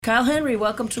Kyle Henry,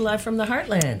 welcome to Live from the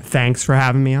Heartland. Thanks for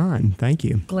having me on. Thank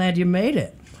you. Glad you made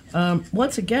it.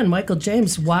 Once again, Michael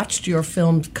James watched your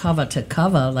film cover to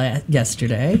cover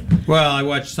yesterday. Well, I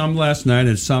watched some last night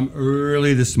and some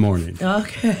early this morning.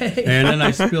 Okay. And then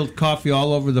I spilled coffee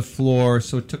all over the floor,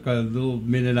 so it took a little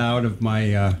minute out of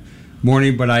my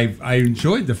morning, but I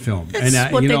enjoyed the film. That's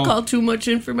and what they call too much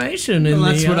information. Well,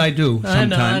 that's what I do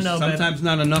sometimes. I know, sometimes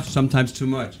not enough, sometimes too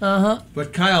much. Uh-huh.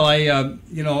 But Kyle, I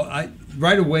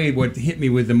right away what hit me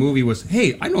with the movie was,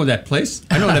 hey, I know that place.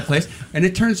 And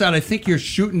it turns out I think you're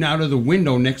shooting out of the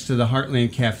window next to the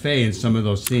Heartland Cafe in some of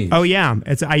those scenes. Oh, yeah.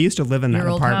 I used to live in that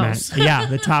Your old apartment. house. Yeah,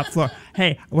 the top floor.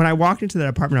 Hey, when I walked into that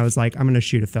apartment, I was like, I'm going to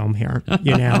shoot a film here.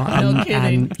 You know? No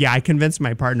kidding. Yeah, I convinced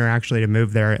my partner actually to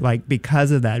move there, like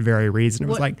because of that very reason. It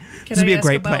was like, this would be a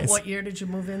great place. What year did you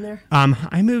move in there?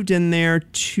 I moved in there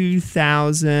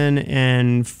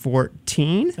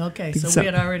 2014. Okay, so we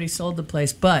had already sold the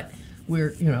place, but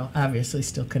we're, obviously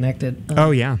still connected.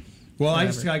 Oh, yeah. Well, I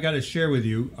got to share with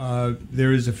you,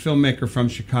 there is a filmmaker from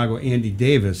Chicago, Andy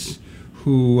Davis,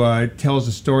 who tells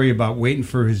a story about waiting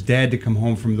for his dad to come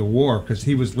home from the war because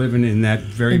he was living in that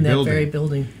very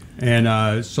building.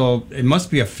 And so it must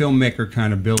be a filmmaker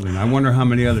kind of building. I wonder how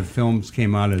many other films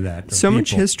came out of that. So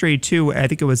much history, too. I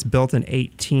think it was built in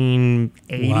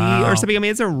 1880 or something. I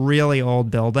mean, it's a really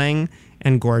old building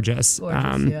and gorgeous.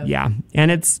 Yeah. And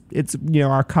it's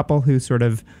our couple who sort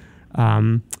of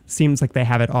seems like they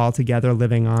have it all together,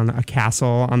 living on a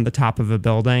castle on the top of a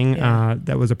building.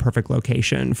 That was a perfect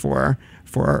location for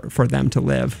them to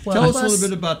live. Well, tell us a little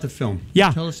bit about the film.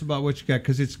 Yeah. Tell us about what you got,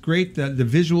 because it's great. The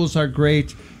visuals are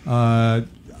great.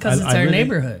 Because it's our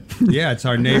neighborhood. Yeah, it's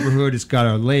our neighborhood. It's got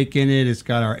our lake in it. It's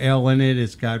got our L in it.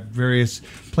 It's got various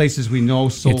places we know.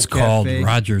 Soul It's Cafe. called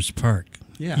Rogers Park.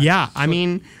 Yeah. I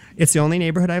mean, it's the only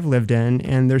neighborhood I've lived in,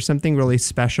 and there's something really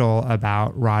special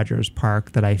about Rogers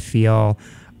Park that I feel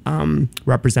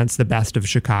represents the best of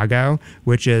Chicago,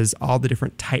 which is all the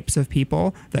different types of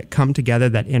people that come together,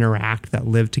 that interact, that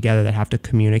live together, that have to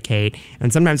communicate,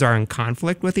 and sometimes are in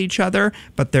conflict with each other,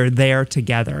 but they're there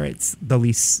together. It's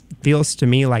feels to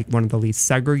me like one of the least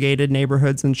segregated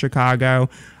neighborhoods in Chicago.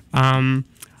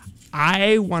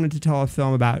 I wanted to tell a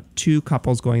film about two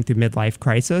couples going through midlife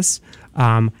crisis,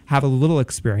 have a little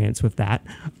experience with that,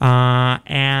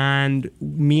 and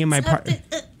me and my partner...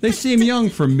 They seem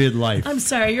young for midlife. I'm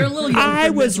sorry, you're a little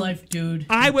young for midlife, dude.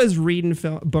 I was reading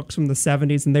books from the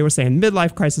 70s, and they were saying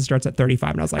midlife crisis starts at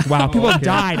 35, and I was like, wow, people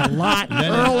died a lot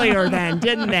earlier then,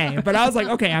 didn't they? But I was like,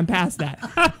 okay, I'm past that.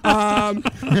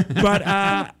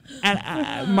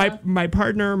 My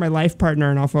partner, my life partner,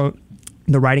 and also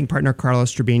the writing partner,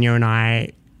 Carlos Trevino, and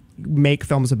I make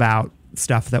films about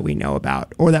stuff that we know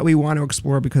about or that we want to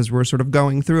explore because we're sort of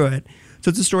going through it. So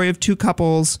it's a story of two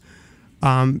couples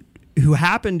who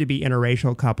happen to be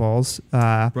interracial couples.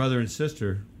 Brother and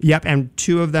sister. Yep, and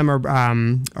two of them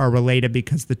are related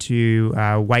because the two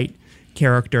white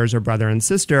characters are brother and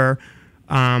sister.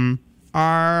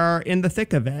 Are in the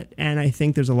thick of it. And I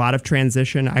think there's a lot of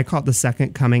transition. I call it the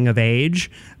second coming of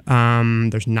age.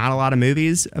 There's not a lot of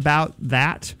movies about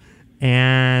that.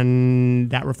 And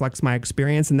that reflects my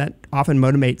experience, and that often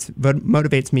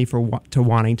motivates me to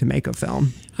wanting to make a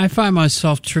film. I find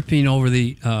myself tripping over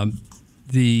the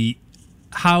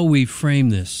how we frame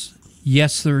this.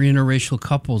 Yes, they're interracial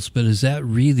couples, but is that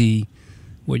really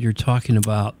what you're talking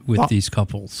about with these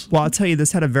couples? Well, I'll tell you,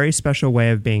 this had a very special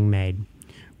way of being made,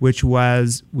 which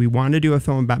was we wanted to do a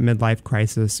film about midlife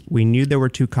crisis. We knew there were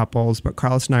two couples, but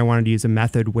Carlos and I wanted to use a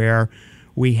method where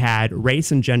we had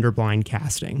race and gender blind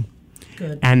casting.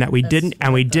 Good. And that we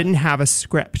didn't have a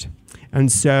script. And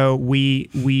so we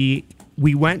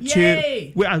went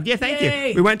Yay! Thank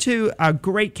you. We went to a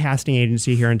great casting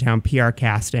agency here in town, PR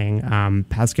Casting,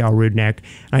 Pascal Rudnick,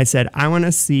 and I said, I want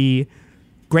to see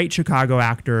great Chicago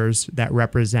actors that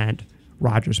represent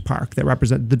Rogers Park, that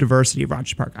represent the diversity of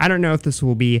Rogers Park. I don't know if this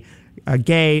will be a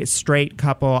gay, straight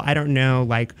couple. I don't know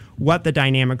what the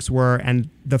dynamics were. And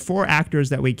the four actors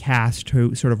that we cast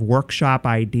who sort of workshop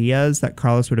ideas that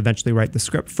Carlos would eventually write the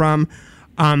script from,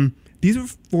 these were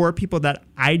four people that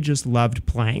I just loved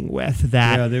playing with.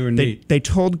 That they were neat. They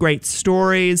told great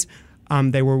stories.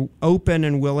 They were open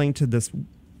and willing to this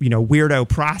weirdo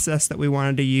process that we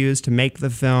wanted to use to make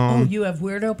the film. Oh, you have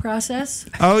weirdo process?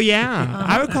 Oh, yeah.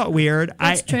 I would call it weird.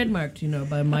 That's trademarked,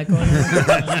 by Michael.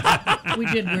 We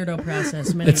did weirdo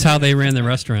process. That's how they ran the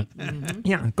restaurant. Mm-hmm.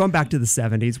 Yeah, going back to the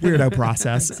 70s, weirdo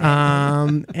process.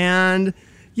 And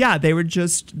yeah, they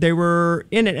were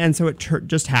in it. And so it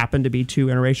just happened to be two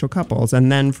interracial couples.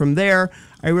 And then from there,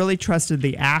 I really trusted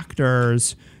the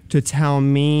actors to tell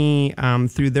me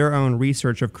through their own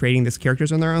research of creating these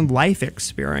characters and their own life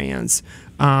experience,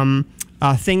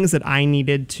 things that I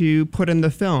needed to put in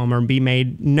the film or be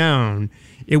made known.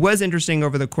 It was interesting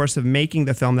over the course of making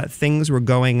the film that things were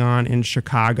going on in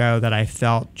Chicago that I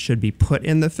felt should be put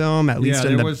in the film, at least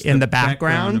in the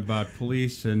background about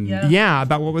police and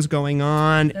about what was going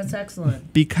on. That's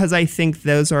excellent. Because I think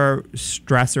those are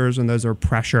stressors and those are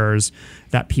pressures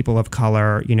that people of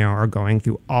color, are going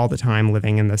through all the time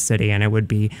living in the city, and it would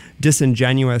be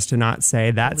disingenuous to not say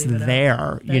that's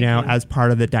there, as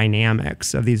part of the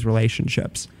dynamics of these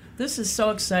relationships. This is so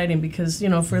exciting because,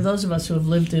 for those of us who have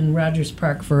lived in Rogers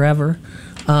Park forever,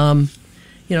 a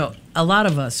lot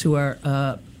of us who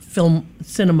are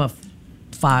cinema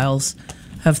files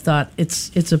have thought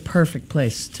it's a perfect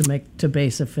place to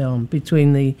base a film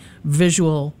between the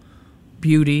visual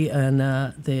beauty and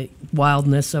the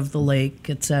wildness of the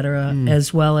lake, etc.,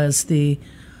 as well as the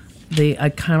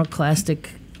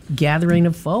iconoclastic gathering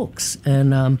of folks.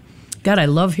 And God, I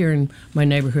love hearing my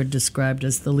neighborhood described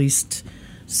as the least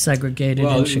segregated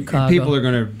in Chicago. People are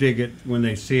going to dig it when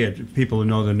they see it. People who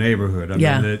know the neighborhood. I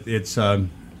mean, it's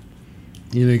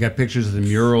you got pictures of the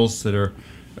murals that are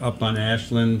up on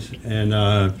Ashland, and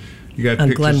you got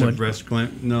pictures Glenwood. of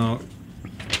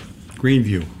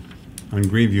Greenview. On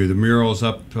Greenview, the murals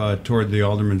up toward the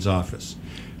alderman's office.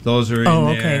 Those are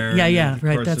in there. Yeah, Of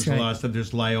right. course, That's there's right. a lot of stuff.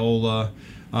 There's Loyola.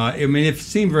 It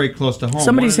seemed very close to home.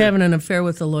 Somebody's having an affair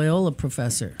with the Loyola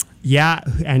professor. Yeah,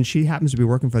 and she happens to be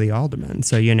working for the alderman.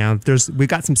 So, we've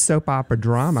got some soap opera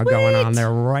drama going on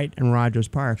there right in Rogers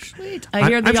Park. Sweet. I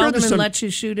hear the alderman there's let you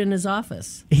shoot in his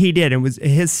office. He did.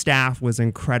 His staff was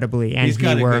incredibly, and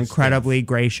he were incredibly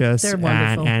gracious. They're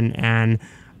wonderful.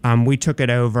 And we took it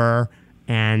over,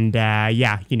 and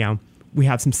we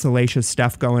have some salacious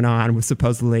stuff going on with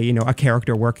supposedly, a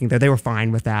character working there. They were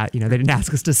fine with that. They didn't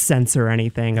ask us to censor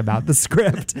anything about the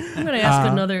script. I'm going to ask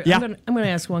I'm going to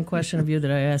ask one question of you that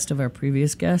I asked of our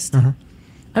previous guest. Uh-huh.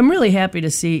 I'm really happy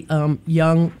to see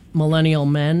young millennial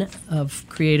men of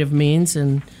creative means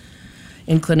and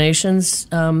inclinations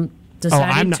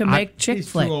deciding to make chick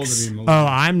He's too old flicks. to be millennial.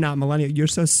 I'm not millennial. You're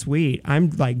so sweet. I'm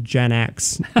like Gen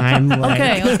X. I'm like...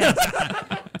 Okay.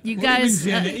 You guys,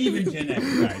 Even Gen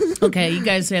X guys. okay, you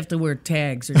guys have to wear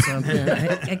tags or something.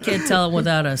 I can't tell it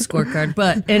without a scorecard.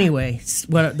 But anyway,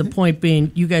 the point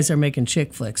being, you guys are making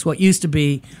chick flicks. What used to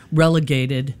be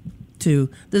relegated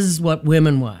to, this is what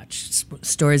women watch,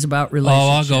 stories about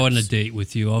relationships. I'll go on a date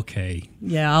with you. Okay.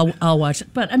 Yeah, I'll watch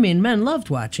it. But, I mean, men loved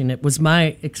watching it, was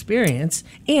my experience.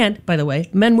 And, by the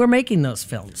way, men were making those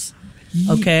films.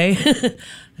 Okay?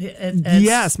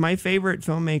 Yes, my favorite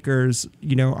filmmakers,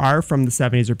 are from the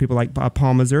 70s, or people like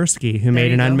Paul Mazursky, who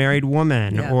made An Unmarried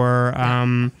Woman, or,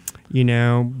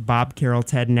 Bob Carroll,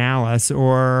 Ted and Alice,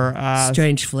 or...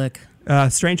 Strange Flick.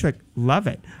 Strange Flick, love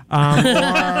it.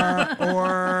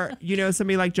 Or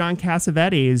somebody like John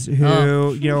Cassavetes,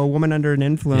 who, a woman under an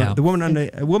influence. Yeah.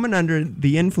 A woman under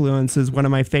the influence is one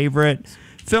of my favorite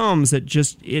films.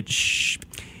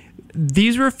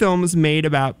 These were films made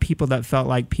about people that felt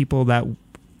like people that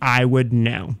I would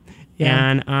know.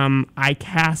 Yeah. And I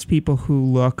cast people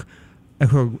who are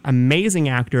amazing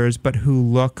actors, but who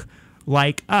look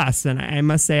like us. And I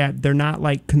must say, they're not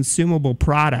like consumable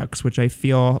products, which I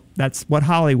feel that's what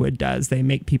Hollywood does. They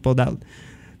make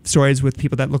stories with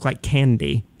people that look like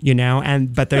candy,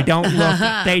 but they don't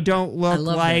look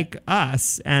like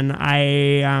us. And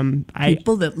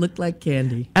people that look like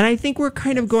candy. And I think we're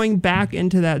kind of going back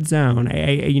into that zone.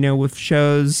 With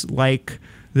shows like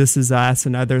This Is Us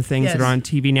and other things that are on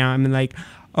TV now. I mean, like,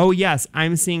 oh yes,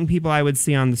 I'm seeing people I would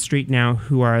see on the street now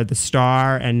who are the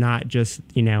star and not just,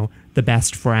 the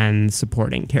best friend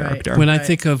supporting character. Right. When I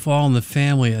think of All in the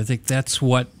Family, I think that's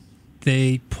what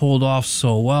they pulled off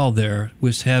so well there,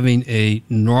 was having a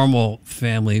normal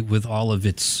family with all of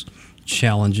its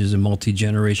challenges and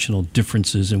multi-generational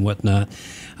differences and whatnot.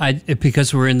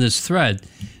 Because we're in this thread,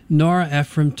 Nora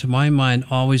Ephron, to my mind,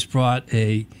 always brought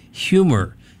a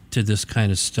humor to this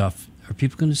kind of stuff. Are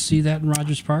people going to see that in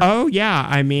Rogers Park? Oh, yeah.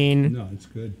 I mean... No, it's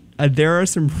good. There are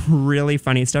some really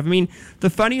funny stuff. I mean, the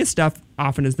funniest stuff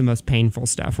often is the most painful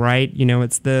stuff, right?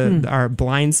 It's our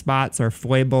blind spots, our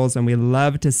foibles, and we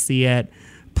love to see it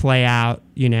play out,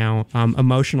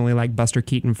 emotionally, like Buster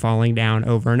Keaton falling down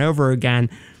over and over again.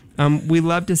 We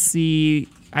love to see,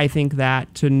 I think,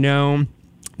 to know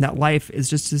that life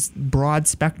is just this broad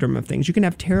spectrum of things. You can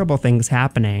have terrible things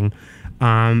happening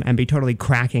and be totally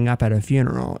cracking up at a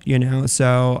funeral,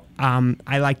 So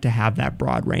I like to have that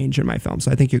broad range in my film.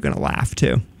 So I think you're going to laugh,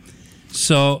 too.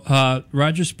 So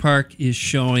Rogers Park is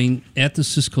showing at the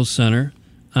Cisco Center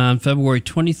on February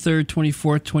 23rd,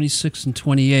 24th, 26th, and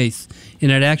 28th.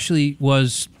 And it actually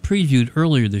was previewed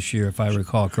earlier this year, if I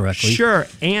recall correctly. Sure,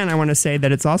 and I want to say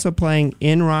that it's also playing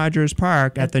in Rogers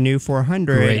Park at the new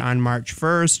 400 Great. on March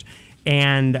 1st,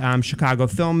 and Chicago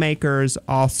Filmmakers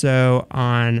also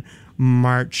on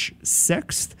March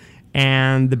 6th,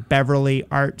 and the Beverly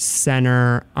Arts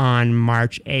Center on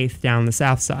March 8th down the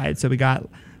south side. So we got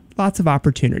lots of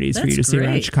opportunities for you to That's see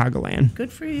around great. Chicagoland.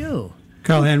 Good for you.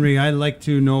 Carl Henry, I'd like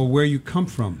to know where you come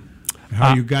from,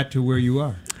 how you got to where you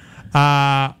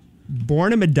are.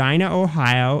 Born in Medina,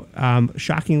 Ohio.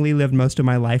 Shockingly lived most of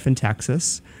my life in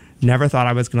Texas. Never thought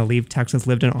I was going to leave Texas.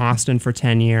 Lived in Austin for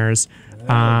 10 years.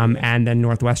 And then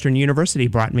Northwestern University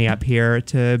brought me up here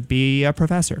to be a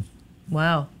professor.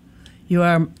 Wow. You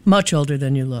are much older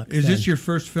than you look. Is then. this your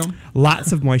first film?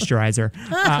 Lots of moisturizer.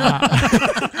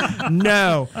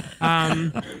 No.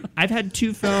 I've had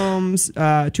two films,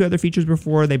 two other features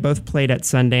before. They both played at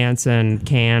Sundance and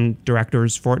Cannes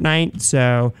Directors Fortnight.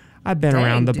 So I've been Dang,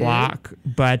 around the dude. block.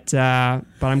 But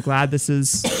I'm glad this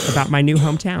is about my new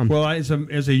hometown. Well, as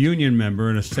a union member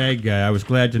and a SAG guy, I was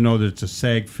glad to know that it's a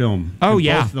SAG film. Oh, And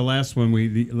yeah. both the last one,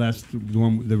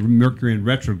 the Mercury in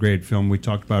Retrograde film we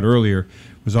talked about earlier,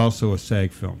 was also a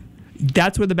SAG film.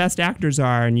 That's where the best actors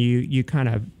are, and you kind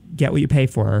of get what you pay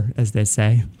for, as they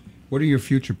say. What are your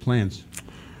future plans?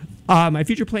 My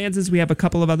future plans is we have a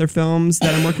couple of other films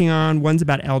that I'm working on. One's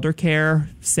about elder care,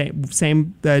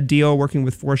 same deal, working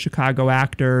with 4 Chicago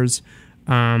actors,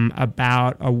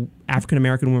 about a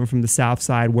African-American woman from the South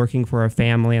Side working for a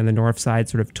family on the North Side,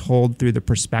 sort of told through the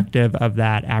perspective of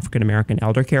that African-American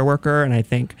elder care worker. And I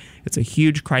think it's a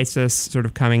huge crisis sort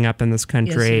of coming up in this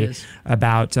country Yes, it is.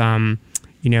 about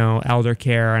elder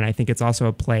care, and I think it's also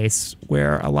a place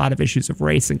where a lot of issues of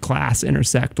race and class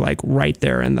intersect, like right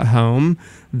there in the home.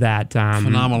 That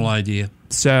Phenomenal idea.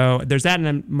 So there's that, and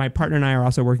then my partner and I are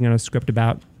also working on a script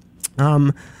about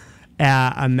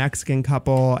a Mexican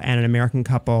couple and an American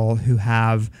couple who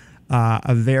have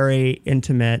a very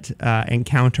intimate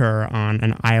encounter on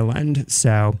an island.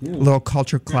 So a little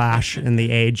culture clash in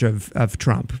the age of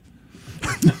Trump.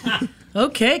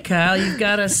 Okay, Kyle, you've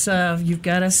got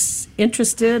us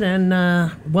interested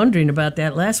and wondering about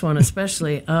that last one,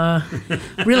 especially.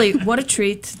 Really, what a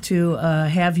treat to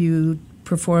have you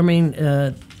performing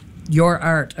your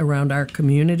art around our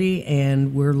community,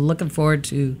 and we're looking forward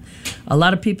to a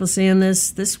lot of people seeing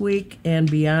this week and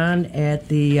beyond at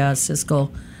the Siskel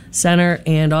Center,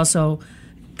 and also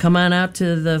come on out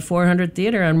to the 400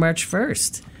 Theater on March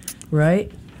 1st,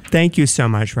 right? Thank you so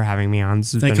much for having me on.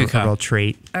 This has Thank been you, a Kyle. real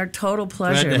treat. Our total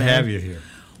pleasure, Glad to man. have you here.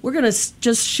 We're going to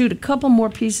just shoot a couple more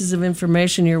pieces of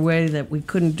information your way that we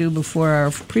couldn't do before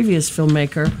our previous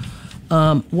filmmaker.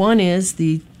 One is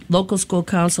the Local School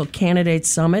Council Candidate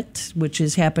Summit, which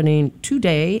is happening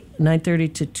today,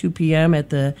 9:30 to 2 p.m. at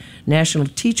the National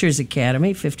Teachers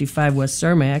Academy, 55 West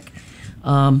Cermak.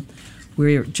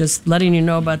 We're just letting you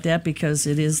know about that because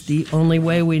it is the only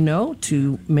way we know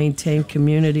to maintain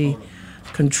community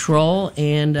control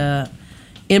and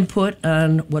input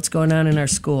on what's going on in our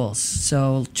schools.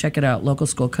 So check it out, Local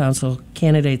School Council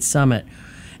Candidate Summit.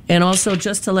 And also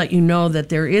just to let you know that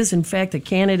there is, in fact, a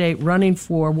candidate running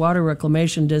for Water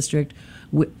Reclamation District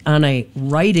on a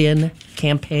write-in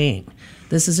campaign.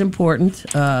 This is important.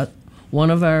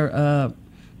 One of our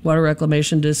Water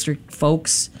Reclamation District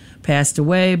folks passed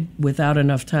away without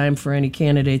enough time for any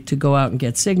candidate to go out and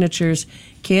get signatures.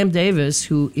 Cam Davis,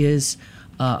 who is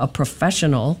a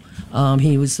professional.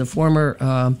 He was the former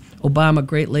Obama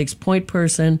Great Lakes point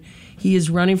person. He is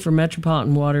running for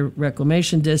Metropolitan Water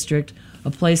Reclamation District, a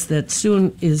place that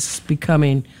soon is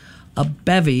becoming a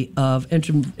bevy of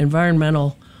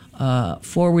environmental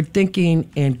forward thinking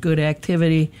and good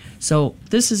activity. So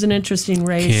this is an interesting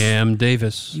race. Cam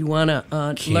Davis. You want to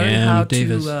learn Cam how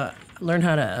Davis.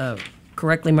 to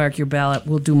correctly mark your ballot.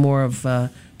 We'll do more of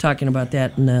talking about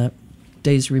that in the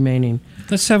days remaining.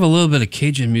 Let's have a little bit of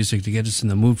Cajun music to get us in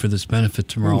the mood for this benefit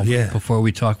tomorrow. Ooh, yeah. Before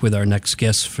we talk with our next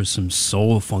guest for some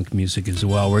soul funk music as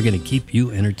well. We're going to keep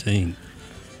you entertained.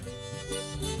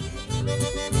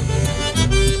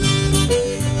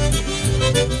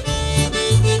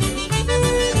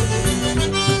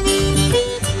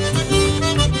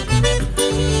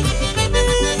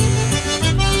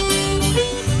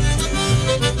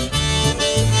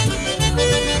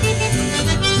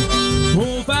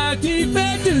 On va t'y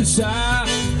faire de ça.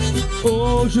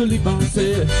 Oh, jolie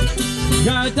pensée.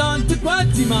 Regarde de quoi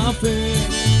tu m'as fait.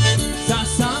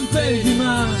 Ça me fait du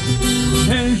mal.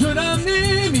 Un jour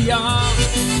d'amener milliard.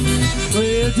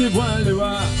 Oui, tu vois le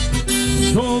roi.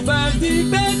 On va t'y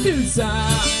faire de ça.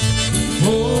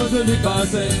 Oh, jolie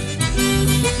pensée.